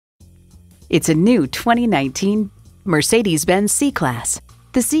It's a new 2019 Mercedes-Benz C-Class.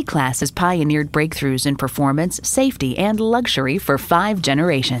 The C-Class has pioneered breakthroughs in performance, safety, and luxury for 5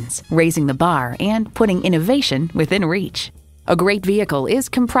 generations, raising the bar and putting innovation within reach. A great vehicle is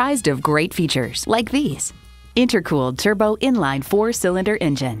comprised of great features like these: intercooled turbo inline 4-cylinder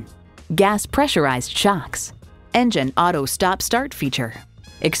engine, gas pressurized shocks, engine auto stop-start feature,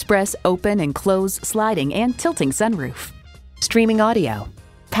 express open and close sliding and tilting sunroof, streaming audio,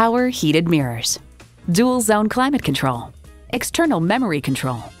 power heated mirrors, dual zone climate control, external memory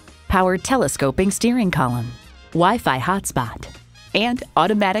control, power telescoping steering column, Wi-Fi hotspot, and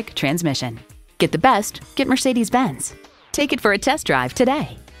automatic transmission. Get the best, get Mercedes-Benz. Take it for a test drive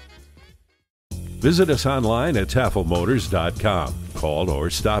today. Visit us online at tafelmotors.com. Call or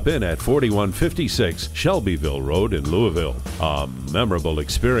stop in at 4156 Shelbyville Road in Louisville. A memorable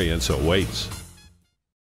experience awaits.